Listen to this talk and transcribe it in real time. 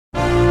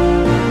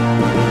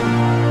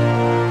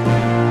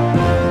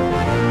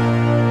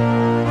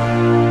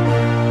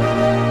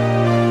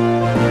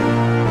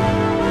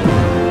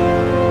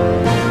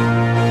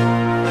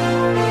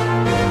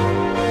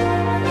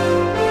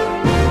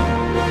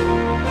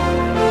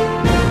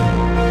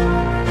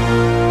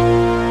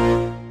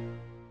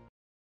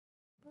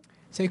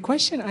So a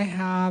question I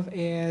have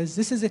is,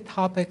 this is a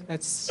topic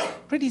that's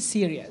pretty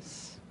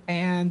serious,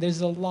 and there's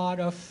a lot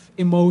of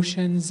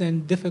emotions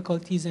and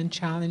difficulties and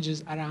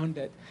challenges around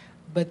it.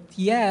 But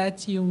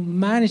yet you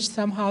manage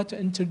somehow to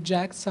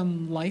interject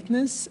some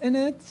lightness in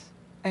it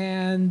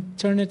and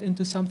turn it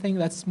into something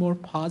that's more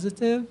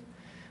positive.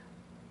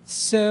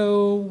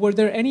 So were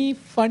there any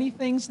funny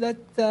things that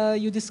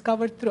you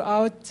discovered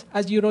throughout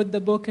as you wrote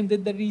the book and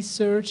did the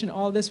research and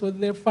all this? Were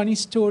there funny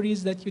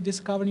stories that you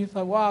discovered and you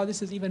thought, wow,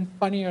 this is even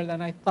funnier than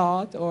I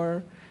thought?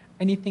 Or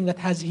anything that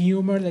has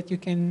humor that you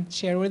can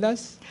share with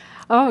us?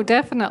 Oh,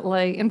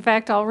 definitely. In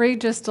fact, I'll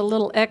read just a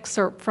little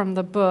excerpt from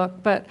the book,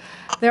 but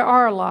there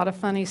are a lot of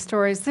funny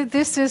stories.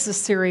 This is a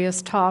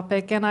serious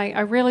topic, and I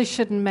really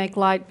shouldn't make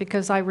light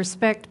because I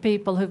respect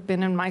people who've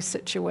been in my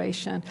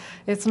situation.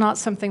 It's not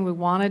something we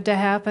wanted to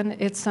happen.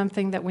 It's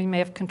something that we may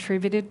have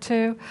contributed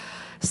to.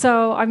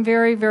 So I'm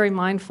very, very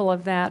mindful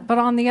of that. But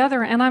on the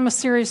other, and I'm a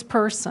serious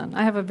person.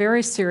 I have a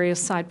very serious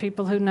side.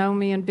 People who know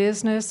me in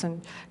business,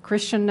 and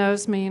Christian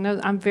knows me,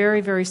 I'm very,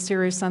 very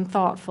serious and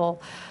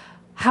thoughtful.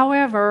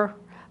 However,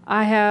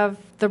 I have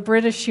the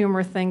British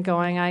humor thing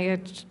going.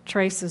 It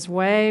traces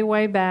way,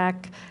 way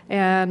back,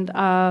 and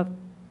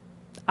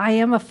I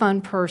am a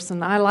fun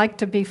person. I like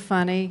to be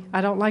funny.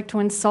 I don't like to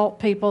insult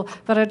people,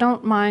 but I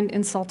don't mind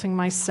insulting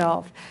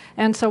myself.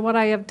 And so what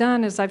I have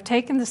done is I've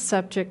taken the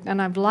subject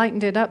and I've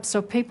lightened it up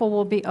so people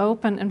will be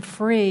open and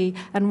free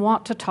and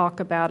want to talk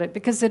about it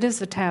because it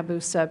is a taboo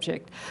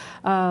subject.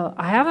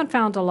 I haven't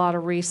found a lot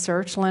of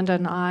research, Linda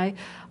and I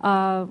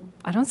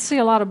don't see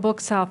a lot of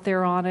books out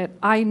there on it.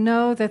 I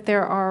know that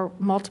there are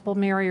multiple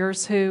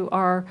Marriers who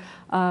are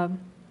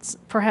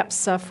perhaps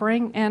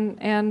suffering,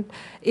 and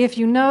if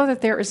you know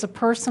that there is a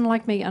person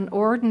like me, an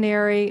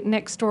ordinary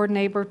next-door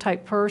neighbor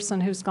type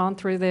person who's gone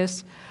through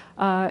this,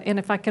 and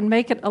if I can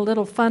make it a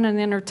little fun and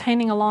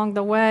entertaining along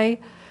the way,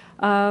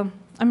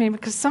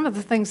 because some of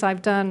the things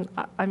I've done,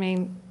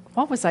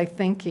 what was I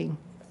thinking?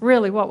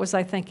 Really, what was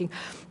I thinking?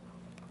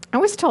 I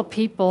always tell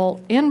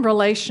people in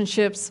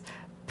relationships,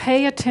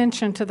 pay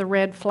attention to the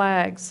red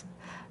flags.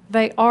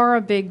 They are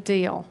a big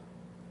deal.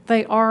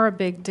 They are a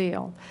big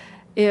deal.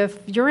 If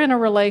you're in a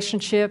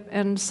relationship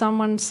and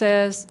someone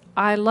says,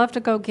 I love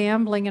to go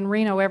gambling in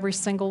Reno every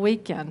single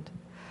weekend.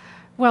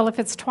 Well, if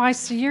it's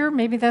twice a year,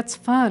 maybe that's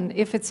fun.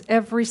 If it's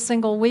every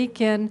single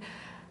weekend,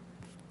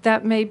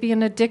 that may be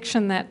an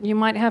addiction that you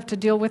might have to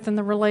deal with in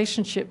the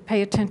relationship.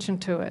 Pay attention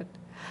to it.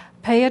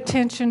 Pay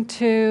attention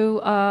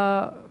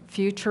to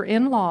future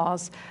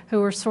in-laws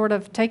who are sort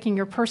of taking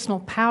your personal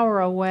power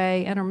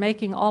away and are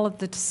making all of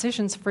the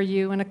decisions for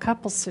you in a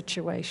couple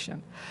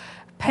situation.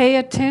 Pay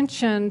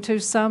attention to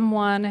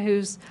someone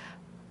who's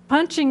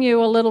punching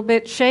you a little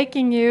bit,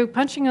 shaking you,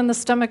 punching you in the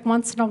stomach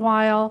once in a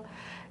while.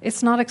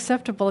 It's not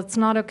acceptable. It's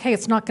not okay.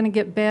 It's not going to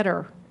get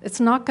better.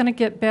 It's not going to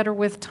get better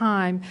with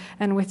time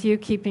and with you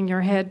keeping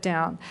your head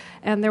down.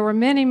 And there were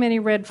many, many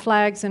red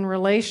flags in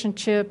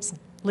relationships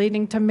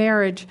leading to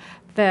marriage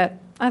that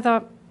I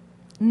thought,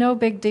 no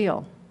big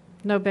deal,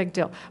 no big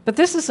deal. But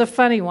this is a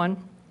funny one.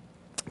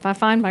 If I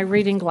find my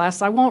reading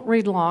glass, I won't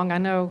read long. I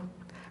know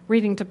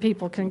reading to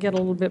people can get a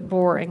little bit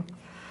boring.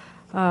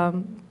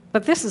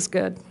 But this is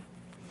good.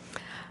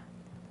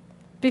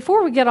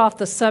 Before we get off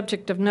the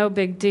subject of no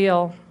big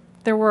deal,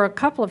 there were a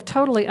couple of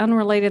totally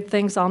unrelated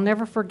things I'll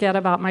never forget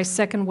about my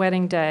second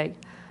wedding day.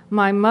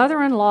 My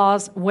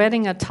mother-in-law's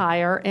wedding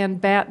attire and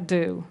bat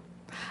do.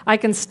 I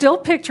can still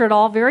picture it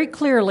all very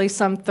clearly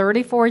some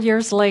 34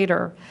 years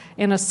later.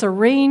 In a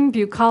serene,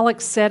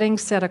 bucolic setting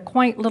set a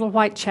quaint little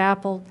white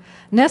chapel,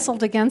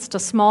 nestled against a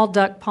small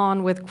duck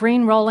pond with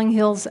green rolling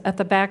hills at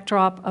the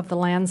backdrop of the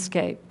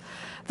landscape.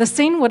 The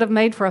scene would have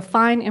made for a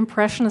fine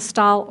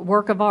Impressionist-style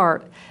work of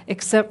art,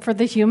 except for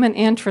the human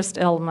interest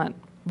element.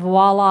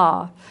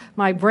 Voila!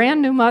 My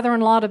brand new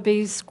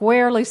mother-in-law-to-be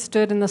squarely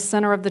stood in the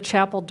center of the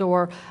chapel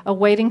door,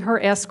 awaiting her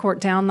escort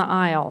down the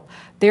aisle.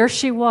 There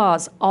she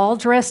was, all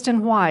dressed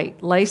in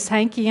white, lace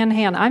hanky in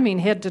hand,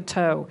 head to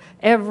toe,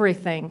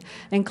 everything,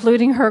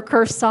 including her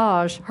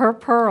corsage, her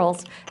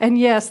pearls, and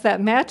yes, that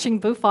matching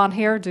bouffant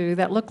hairdo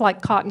that looked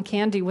like cotton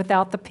candy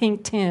without the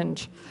pink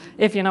tinge,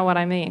 if you know what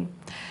I mean.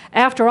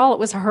 After all, it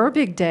was her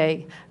big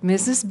day.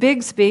 Mrs.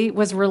 Bigsby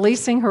was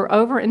releasing her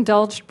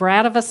overindulged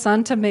brat of a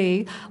son to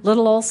me,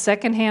 little old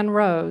secondhand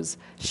Rose.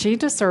 She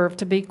deserved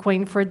to be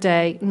queen for a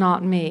day,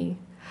 not me.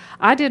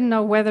 I didn't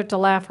know whether to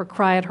laugh or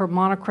cry at her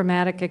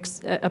monochromatic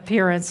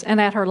appearance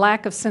and at her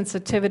lack of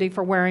sensitivity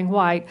for wearing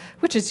white,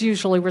 which is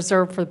usually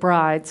reserved for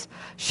brides.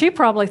 She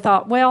probably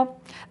thought,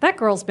 well, that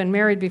girl's been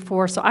married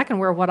before, so I can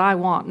wear what I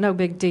want, no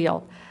big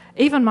deal.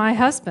 Even my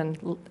husband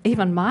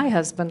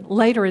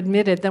later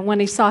admitted that when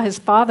he saw his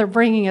father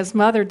bringing his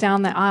mother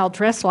down the aisle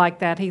dressed like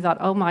that, he thought,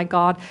 oh my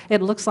God,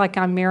 it looks like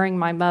I'm marrying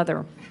my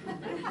mother.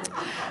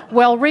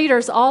 Well,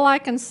 readers, all I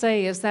can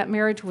say is that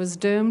marriage was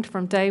doomed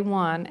from day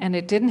one, and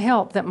it didn't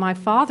help that my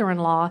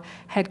father-in-law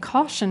had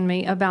cautioned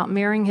me about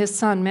marrying his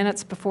son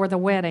minutes before the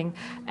wedding,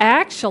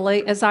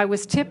 actually as I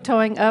was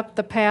tiptoeing up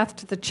the path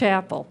to the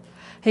chapel.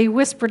 He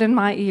whispered in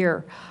my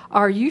ear,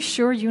 "Are you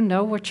sure you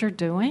know what you're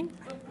doing?"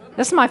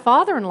 This is my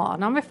father-in-law,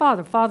 not my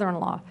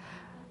father-in-law.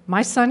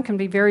 My son can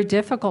be very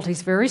difficult.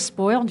 He's very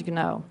spoiled, you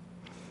know.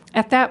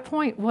 At that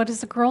point, what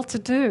is a girl to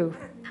do?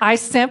 I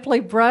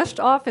simply brushed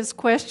off his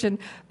question,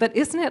 but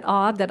isn't it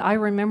odd that I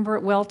remember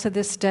it well to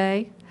this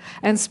day?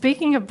 And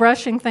speaking of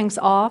brushing things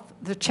off,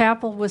 the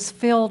chapel was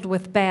filled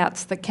with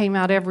bats that came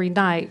out every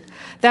night.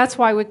 That's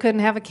why we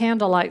couldn't have a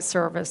candlelight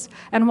service,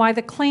 and why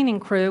the cleaning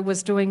crew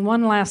was doing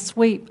one last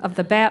sweep of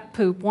the bat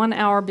poop 1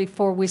 hour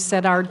before we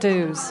said our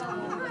dues.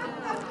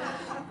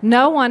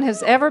 No one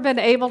has ever been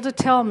able to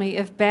tell me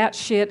if bat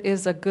shit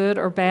is a good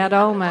or bad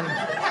omen.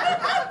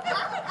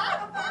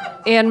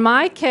 In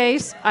my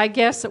case, I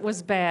guess it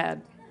was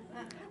bad.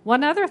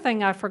 One other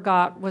thing I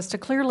forgot was to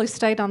clearly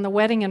state on the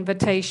wedding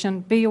invitation,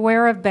 be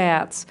aware of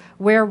bats,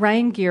 wear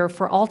rain gear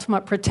for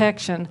ultimate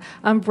protection,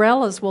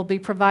 umbrellas will be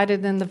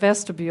provided in the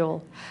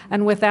vestibule,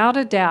 and without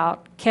a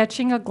doubt,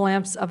 catching a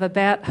glimpse of a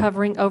bat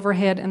hovering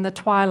overhead in the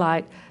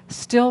twilight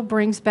still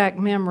brings back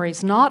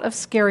memories, not of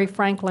scary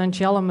Frank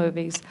Langella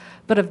movies,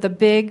 but of the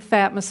big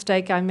fat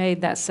mistake I made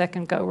that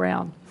second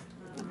go-round.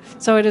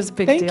 So it is a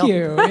big deal. Thank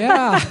you,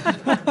 yeah.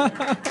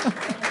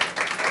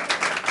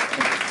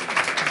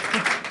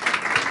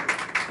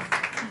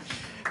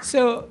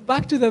 So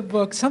back to the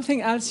book,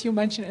 something else you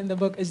mentioned in the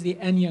book is the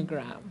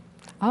Enneagram.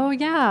 Oh,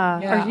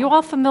 yeah. Yeah. Are you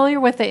all familiar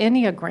with the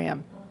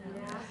Enneagram?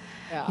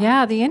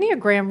 Yeah, the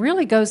Enneagram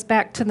really goes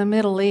back to the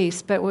Middle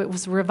East, but it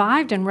was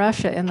revived in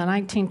Russia in the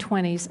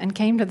 1920s and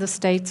came to the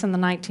States in the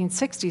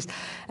 1960s.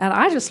 And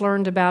I just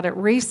learned about it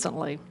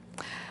recently.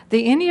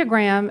 The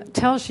Enneagram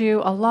tells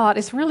you a lot.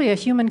 It's really a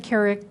human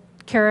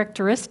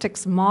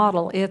characteristics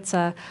model. It's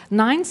a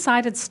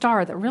 9-sided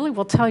star that really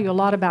will tell you a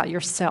lot about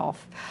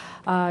yourself.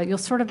 You'll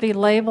sort of be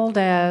labeled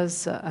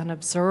as an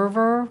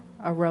observer,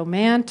 a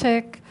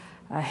romantic,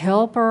 a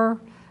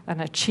helper, an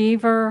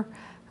achiever.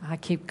 I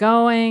keep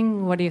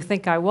going. What do you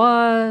think I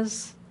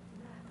was?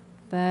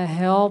 The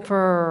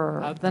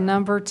helper, the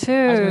number 2.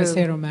 I was going to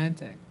say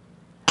romantic.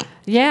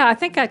 Yeah, I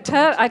think I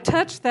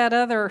touched that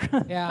other.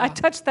 Yeah. I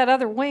touched that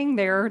other wing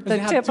there, the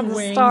tip of the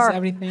wings, star.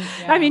 Everything.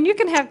 Yeah. I mean, you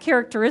can have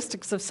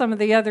characteristics of some of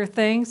the other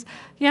things.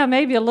 Yeah,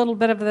 maybe a little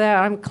bit of that.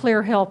 I'm a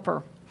clear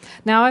helper.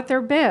 Now, at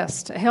their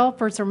best,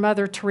 helpers are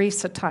Mother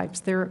Teresa types.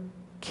 They're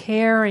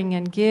caring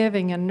and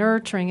giving and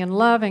nurturing and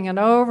loving and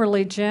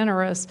overly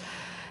generous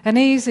and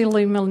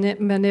easily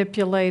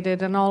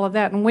manipulated and all of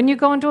that. And when you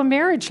go into a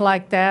marriage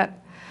like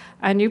that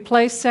and you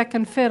play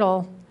second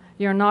fiddle,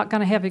 you're not going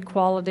to have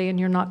equality and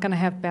you're not going to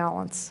have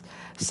balance.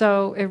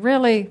 So it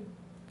really,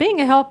 being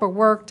a helper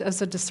worked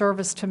as a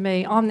disservice to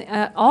me.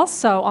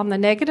 Also, on the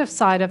negative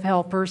side of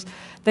helpers,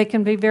 they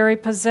can be very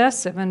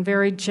possessive and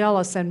very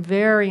jealous and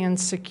very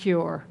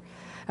insecure.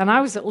 And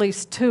I was at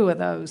least 2 of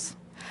those.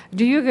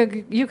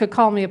 You could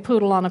call me a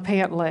poodle on a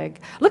pant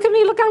leg. Look at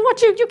me, look, I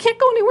want you. You can't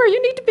go anywhere.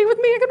 You need to be with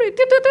me.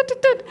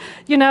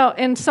 You know,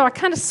 and so I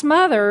kind of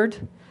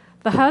smothered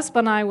the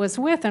husband I was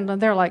with, and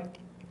they're like,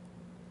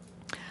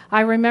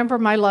 I remember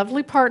my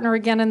lovely partner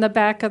again in the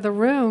back of the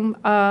room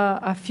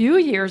a few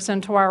years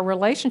into our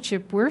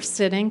relationship. We're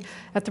sitting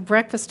at the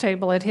breakfast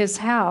table at his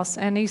house,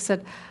 and he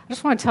said, I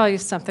just want to tell you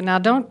something. Now,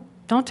 don't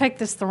take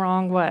this the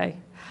wrong way.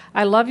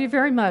 I love you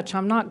very much.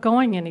 I'm not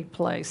going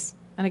anyplace.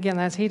 And again,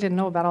 he didn't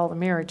know about all the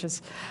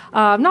marriages.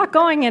 I'm not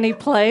going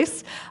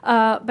anyplace.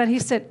 But he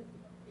said,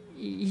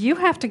 you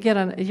have to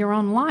get your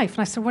own life.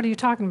 And I said, what are you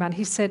talking about?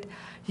 He said,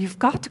 you've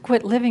got to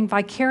quit living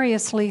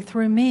vicariously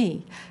through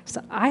me.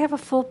 So I have a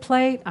full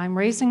plate. I'm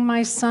raising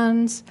my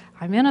sons.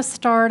 I'm in a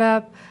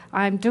startup.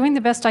 I'm doing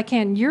the best I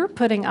can. You're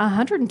putting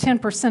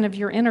 110% of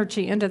your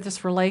energy into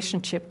this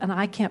relationship, and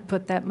I can't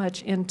put that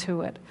much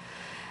into it.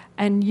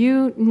 And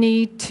you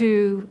need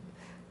to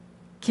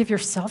give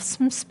yourself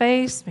some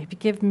space, maybe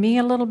give me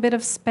a little bit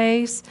of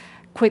space,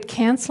 quit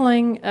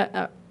canceling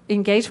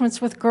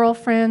engagements with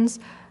girlfriends,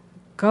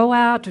 go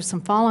out, do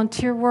some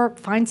volunteer work,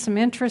 find some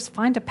interest,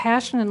 find a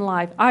passion in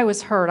life. I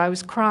was hurt, I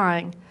was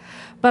crying.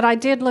 But I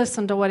did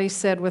listen to what he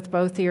said with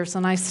both ears,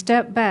 and I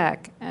stepped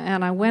back,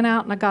 and I went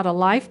out and I got a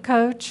life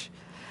coach.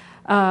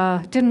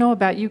 Didn't know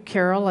about you,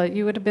 Carol.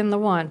 You would have been the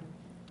one.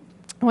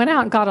 Went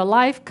out and got a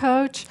life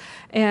coach,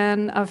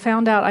 and I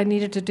found out I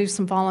needed to do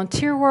some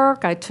volunteer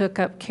work. I took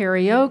up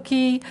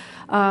karaoke.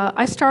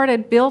 I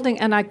started building,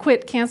 and I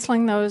quit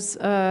canceling those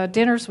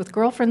dinners with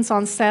girlfriends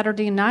on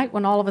Saturday night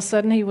when all of a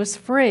sudden he was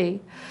free.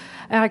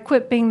 And I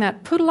quit being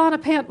that poodle on a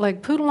pant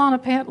leg,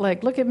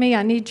 look at me,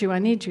 I need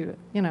you,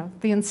 you know,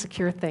 the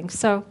insecure thing.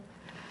 So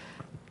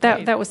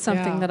that was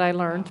something that I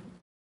learned.